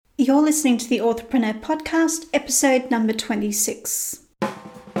You're listening to the Authorpreneur Podcast, episode number 26.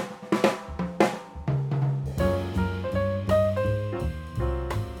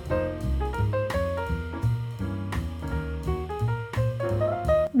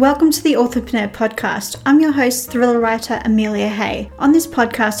 Welcome to the Authorpreneur Podcast. I'm your host, thriller writer Amelia Hay. On this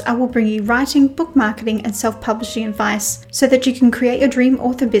podcast, I will bring you writing, book marketing, and self-publishing advice so that you can create your dream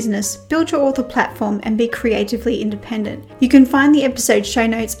author business, build your author platform, and be creatively independent. You can find the episode show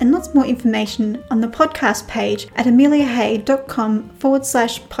notes and lots more information on the podcast page at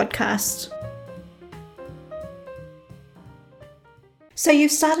ameliahay.com/podcast. So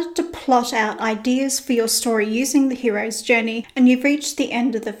you've started to plot out ideas for your story using the hero's journey, and you've reached the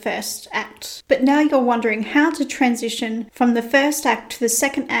end of the first act. But now you're wondering how to transition from the first act to the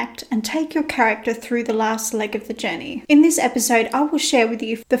second act and take your character through the last leg of the journey. In this episode, I will share with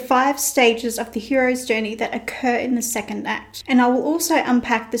you the 5 stages of the hero's journey that occur in the second act. And I will also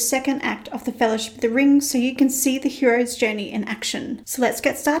unpack the second act of the Fellowship of the Ring so you can see the hero's journey in action. So let's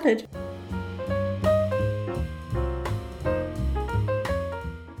get started.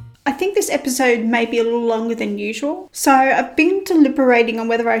 I think this episode may be a little longer than usual, so I've been deliberating on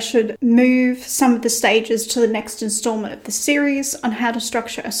whether I should move some of the stages to the next installment of the series on how to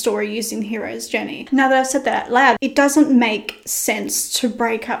structure a story using the hero's journey. Now that I've said that out loud, it doesn't make sense to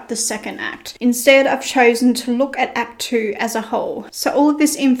break up the second act. Instead, I've chosen to look at Act 2 as a whole. So all of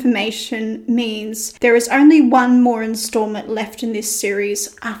this information means there is only one more installment left in this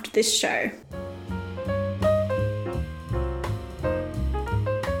series after this show.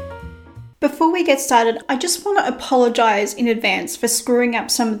 Before we get started, I just want to apologise in advance for screwing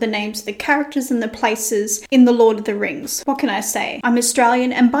up some of the names of the characters and the places in The Lord of the Rings. What can I say? I'm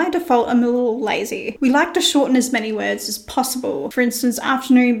Australian and by default I'm a little lazy. We like to shorten as many words as possible. For instance,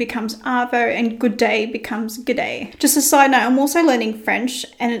 afternoon becomes arvo and good day becomes g'day. Just a side note, I'm also learning French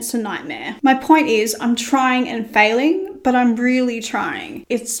and it's a nightmare. My point is, I'm trying and failing, but I'm really trying.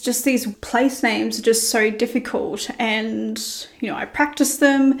 It's just these place names are just so difficult and, I practice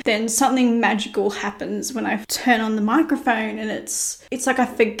them, then something magical happens when I turn on the microphone and it's like I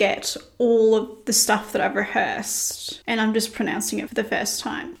forget all of the stuff that I've rehearsed and I'm just pronouncing it for the first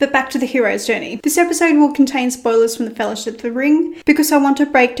time. But back to the hero's journey. This episode will contain spoilers from the Fellowship of the Ring because I want to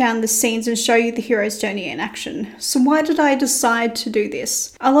break down the scenes and show you the hero's journey in action. So why did I decide to do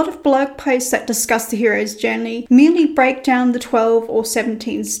this? A lot of blog posts that discuss the hero's journey merely break down the 12 or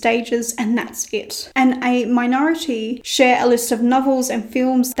 17 stages and that's it. And a minority share a list of novels and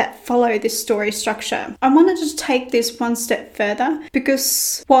films that follow this story structure. I wanted to take this one step further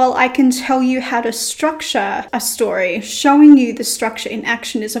because while I can tell you how to structure a story, showing you the structure in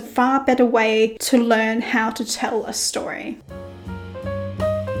action is a far better way to learn how to tell a story.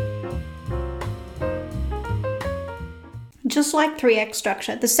 Just like 3-act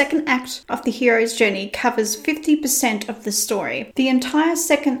structure, the second act of the hero's journey covers 50% of the story. The entire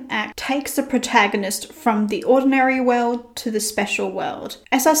second act takes the protagonist from the ordinary world to the special world.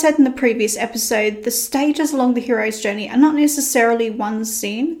 As I said in the previous episode, the stages along the hero's journey are not necessarily one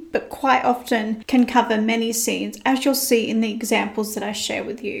scene, but quite often can cover many scenes, as you'll see in the examples that I share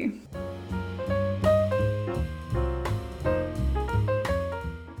with you.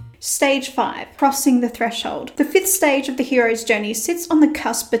 Stage 5, crossing the threshold. The 5th stage of the hero's journey sits on the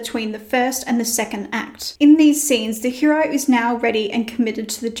cusp between the first and the second act. In these scenes, the hero is now ready and committed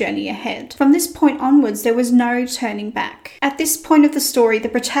to the journey ahead. From this point onwards, there was no turning back. At this point of the story, the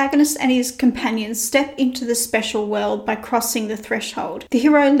protagonist and his companions step into the special world by crossing the threshold. The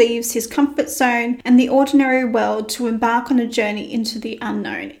hero leaves his comfort zone and the ordinary world to embark on a journey into the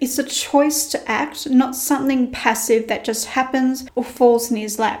unknown. It's a choice to act, not something passive that just happens or falls in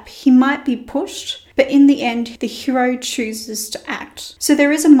his lap. He might be pushed, but in the end, the hero chooses to act. So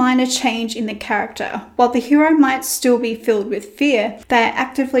there is a minor change in the character. While the hero might still be filled with fear, they are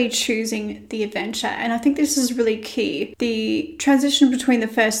actively choosing the adventure. And I think this is really key. The transition between the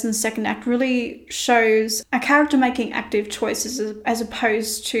first and the second act really shows a character making active choices as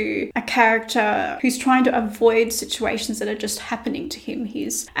opposed to a character who's trying to avoid situations that are just happening to him.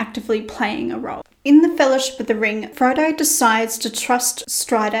 He's actively playing a role. In the Fellowship of the Ring, Frodo decides to trust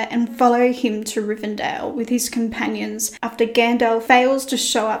Strider and follow him to Rivendell with his companions after Gandalf fails to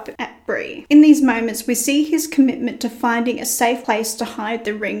show up at Bree. In these moments, we see his commitment to finding a safe place to hide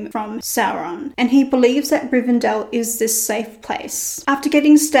the ring from Sauron, and he believes that Rivendell is this safe place. After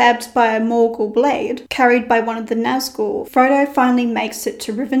getting stabbed by a Morgul blade carried by one of the Nazgul, Frodo finally makes it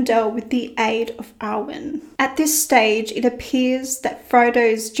to Rivendell with the aid of Arwen. At this stage, it appears that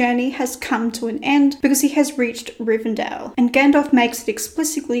Frodo's journey has come to an end because he has reached Rivendell, and Gandalf makes it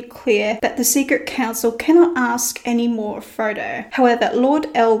explicitly clear that the Secret Council cannot ask any more of Frodo. However, Lord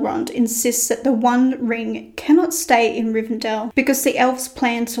Elrond insists that the One Ring cannot stay in Rivendell because the elves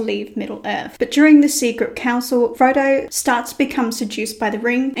plan to leave Middle-earth. But during the Secret Council, Frodo starts to become seduced by the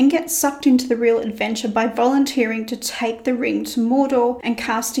ring and gets sucked into the real adventure by volunteering to take the ring to Mordor and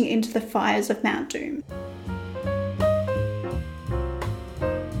casting it into the fires of Mount Doom.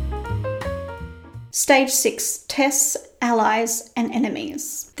 Stage 6. Tests, Allies, and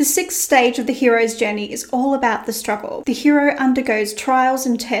Enemies. The sixth stage of the hero's journey is all about the struggle. The hero undergoes trials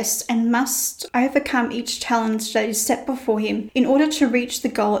and tests and must overcome each challenge that is set before him in order to reach the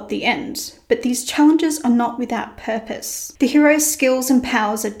goal at the end. But these challenges are not without purpose. The hero's skills and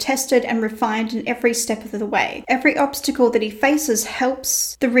powers are tested and refined in every step of the way. Every obstacle that he faces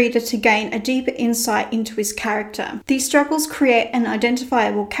helps the reader to gain a deeper insight into his character. These struggles create an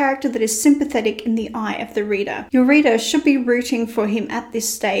identifiable character that is sympathetic in the eye of the reader. Your reader should be rooting for him at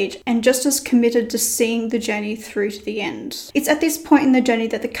this stage and just as committed to seeing the journey through to the end. It's at this point in the journey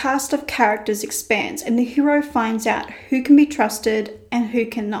that the cast of characters expands and the hero finds out who can be trusted and who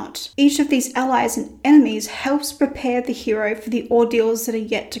cannot. Each of these allies and enemies helps prepare the hero for the ordeals that are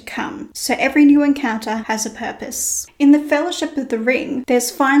yet to come, so every new encounter has a purpose. In the Fellowship of the Ring,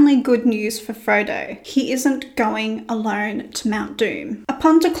 there's finally good news for Frodo. He isn't going alone to Mount Doom.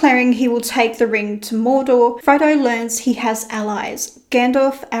 Upon declaring he will take the ring to Mordor, Frodo learns he has allies.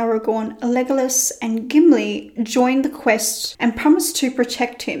 Gandalf, Aragorn, Legolas, and Gimli join the quest and promise to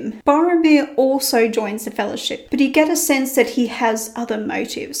protect him. Boromir also joins the Fellowship, but you get a sense that he has other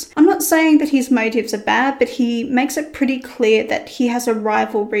motives. I'm not saying that his motives are bad, but he makes it pretty clear that he has a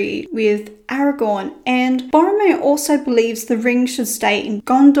rivalry with Aragorn, and Boromir also believes the ring should stay in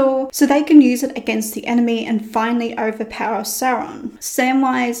Gondor so they can use it against the enemy and finally overpower Sauron.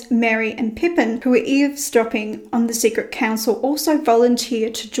 Samwise, Merry, and Pippin, who are eavesdropping on the Secret Council, also volunteer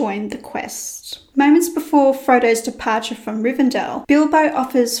to join the quest. Moments before Frodo's departure from Rivendell, Bilbo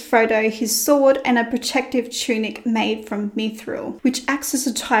offers Frodo his sword and a protective tunic made from mithril, which acts as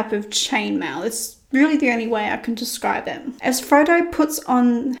a type of chainmail. It's really the only way I can describe it. As Frodo puts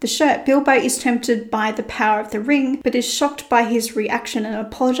on the shirt, Bilbo is tempted by the power of the ring, but is shocked by his reaction and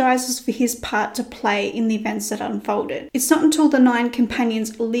apologizes for his part to play in the events that unfolded. It's not until the 9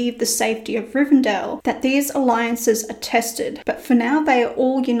 companions leave the safety of Rivendell that these alliances are tested, but for now they are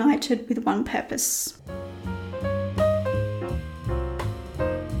all united with one purpose.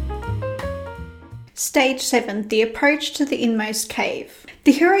 Stage 7. The Approach to the Inmost Cave.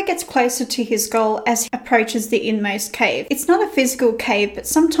 The hero gets closer to his goal as he approaches the inmost cave. It's not a physical cave, but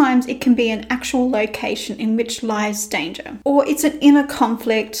sometimes it can be an actual location in which lies danger. Or it's an inner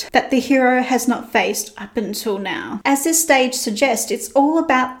conflict that the hero has not faced up until now. As this stage suggests, it's all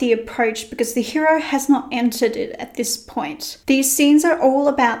about the approach because the hero has not entered it at this point. These scenes are all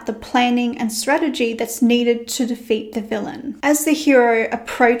about the planning and strategy that's needed to defeat the villain. As the hero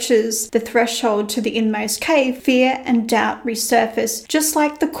approaches the threshold to the inmost cave, fear and doubt resurface, just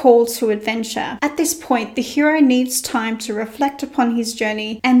like the call to adventure. At this point, the hero needs time to reflect upon his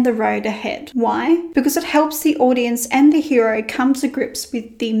journey and the road ahead. Why? Because it helps the audience and the hero come to grips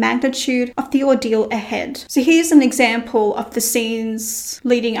with the magnitude of the ordeal ahead. So here's an example of the scenes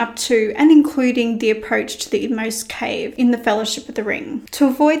leading up to and including the approach to the inmost cave in the Fellowship of the Ring. To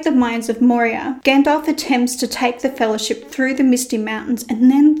avoid the mines of Moria, Gandalf attempts to take the Fellowship through the Misty Mountains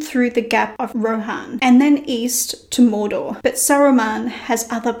and then through the Gap of Rohan, and then east to Mordor. But Saruman has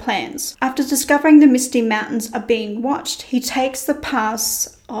other plans. After discovering the Misty Mountains are being watched, he takes the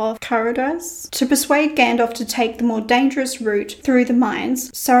pass of Caradhras to persuade Gandalf to take the more dangerous route through the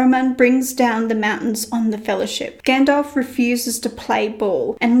mines. Saruman brings down the mountains on the Fellowship. Gandalf refuses to play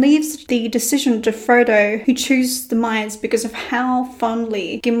ball and leaves the decision to Frodo, who chooses the mines because of how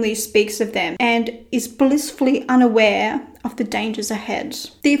fondly Gimli speaks of them and is blissfully unaware of the dangers ahead.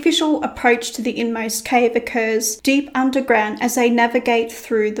 The official approach to the inmost cave occurs deep underground as they navigate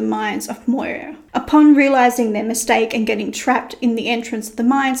through the mines of Moria. Upon realizing their mistake and getting trapped in the entrance of the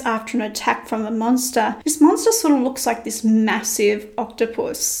mines after an attack from a monster, this monster sort of looks like this massive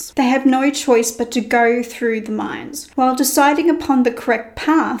octopus. They have no choice but to go through the mines. While deciding upon the correct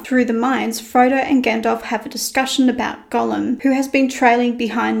path through the mines, Frodo and Gandalf have a discussion about Gollum, who has been trailing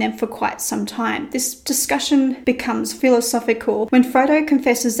behind them for quite some time. This discussion becomes philosophical philosophical when Frodo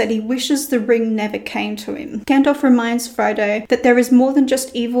confesses that he wishes the ring never came to him. Gandalf reminds Frodo that there is more than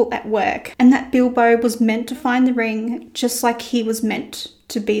just evil at work, and that Bilbo was meant to find the ring just like he was meant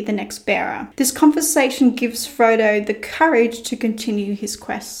to be the next bearer. This conversation gives Frodo the courage to continue his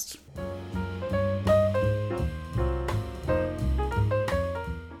quest.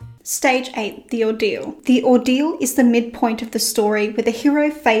 Stage 8, The Ordeal. The Ordeal is the midpoint of the story where the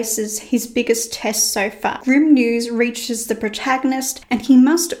hero faces his biggest test so far. Grim news reaches the protagonist and he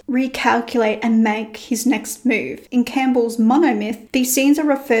must recalculate and make his next move. In Campbell's monomyth, these scenes are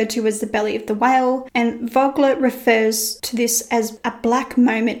referred to as the belly of the whale, and Vogler refers to this as a black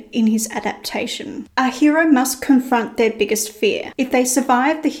moment in his adaptation. Our hero must confront their biggest fear. If they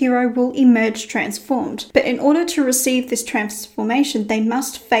survive, the hero will emerge transformed, but in order to receive this transformation, they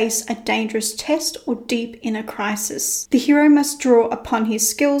must face a dangerous test or deep inner crisis. The hero must draw upon his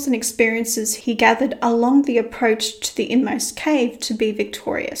skills and experiences he gathered along the approach to the inmost cave to be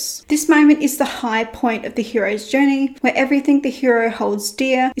victorious. This moment is the high point of the hero's journey, where everything the hero holds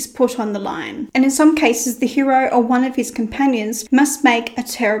dear is put on the line. And in some cases, the hero or one of his companions must make a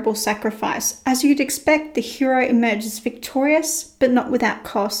terrible sacrifice. As you'd expect, the hero emerges victorious, but not without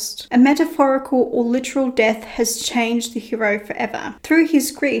cost. A metaphorical or literal death has changed the hero forever. Through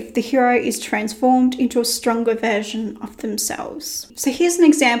his grief, the hero is transformed into a stronger version of themselves. So here's an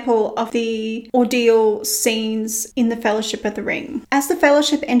example of the ordeal scenes in the Fellowship of the Ring. As the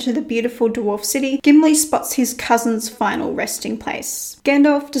Fellowship enter the beautiful dwarf city, Gimli spots his cousin's final resting place.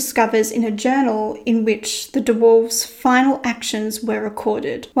 Gandalf discovers in a journal in which the dwarves' final actions were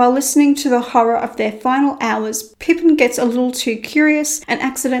recorded. While listening to the horror of their final hours, Pippin gets a little too curious and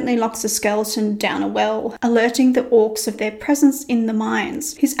accidentally locks a skeleton down a well, alerting the orcs of their presence in the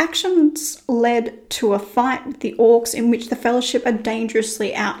mines. His actions led to a fight with the orcs in which the Fellowship are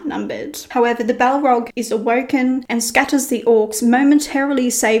dangerously outnumbered. However, the Balrog is awoken and scatters the orcs, momentarily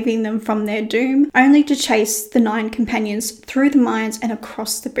saving them from their doom, only to chase the 9 companions through the mines and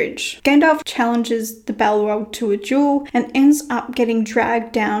across the bridge. Gandalf challenges the Balrog to a duel and ends up getting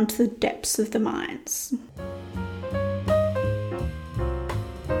dragged down to the depths of the mines.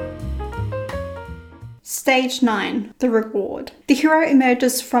 Stage 9, The Reward. The hero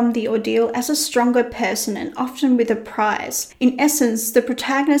emerges from the ordeal as a stronger person and often with a prize. In essence, the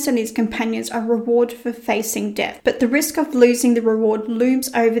protagonist and his companions are rewarded for facing death, but the risk of losing the reward looms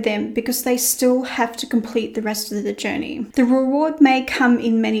over them because they still have to complete the rest of the journey. The reward may come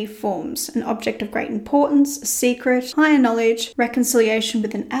in many forms: an object of great importance, a secret, higher knowledge, reconciliation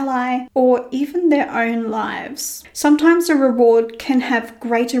with an ally, or even their own lives. Sometimes a reward can have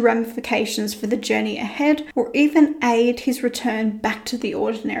greater ramifications for the journey ahead, or even aid his return back to the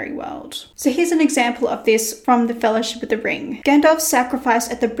ordinary world. So here's an example of this from the Fellowship of the Ring. Gandalf's sacrifice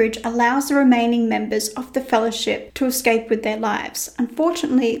at the bridge allows the remaining members of the Fellowship to escape with their lives.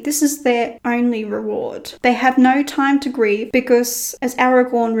 Unfortunately, this is their only reward. They have no time to grieve because, as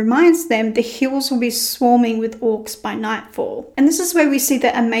Aragorn reminds them, the hills will be swarming with orcs by nightfall. And this is where we see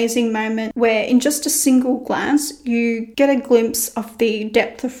the amazing moment where, in just a single glance, you get a glimpse of the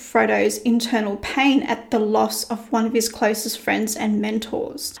depth of Frodo's internal pain at the loss of one of his closest friends and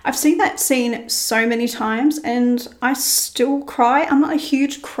mentors. I've seen that scene so many times and I still cry. I'm not a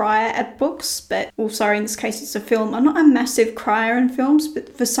huge crier at books, but, in this case it's a film. I'm not a massive crier in films,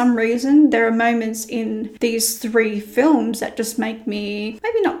 but for some reason there are moments in these 3 films that just make me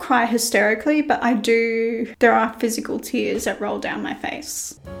maybe not cry hysterically, but there are physical tears that roll down my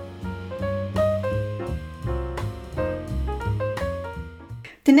face.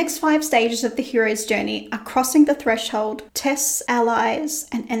 The next 5 stages of the hero's journey are crossing the threshold, tests, allies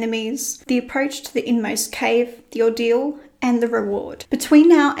and enemies, the approach to the inmost cave, the ordeal, and the reward. Between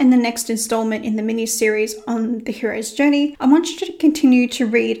now and the next installment in the mini-series on the hero's journey, I want you to continue to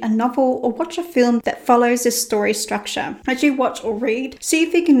read a novel or watch a film that follows this story structure. As you watch or read, see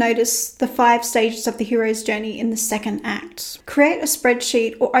if you can notice the 5 stages of the hero's journey in the second act. Create a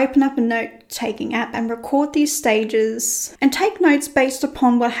spreadsheet or open up a note-taking app and record these stages and take notes based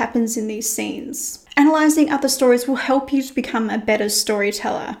upon what happens in these scenes. Analysing other stories will help you to become a better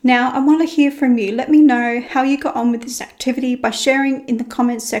storyteller. Now, I want to hear from you. Let me know how you got on with this activity by sharing in the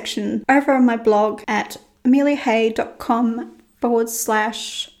comments section over on my blog at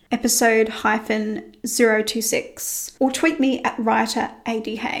ameliahay.com/episode-026 or tweet me at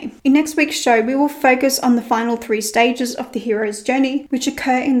writeradhay. In next week's show, we will focus on the final 3 stages of the hero's journey, which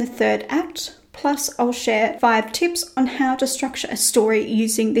occur in the 3rd act. Plus, I'll share 5 tips on how to structure a story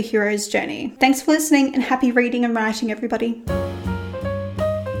using the hero's journey. Thanks for listening and happy reading and writing, everybody.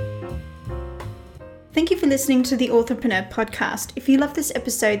 Thank you for listening to the Authorpreneur podcast. If you love this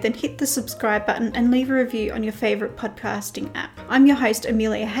episode, then hit the subscribe button and leave a review on your favourite podcasting app. I'm your host,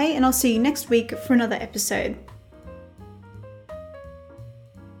 Amelia Hay, and I'll see you next week for another episode.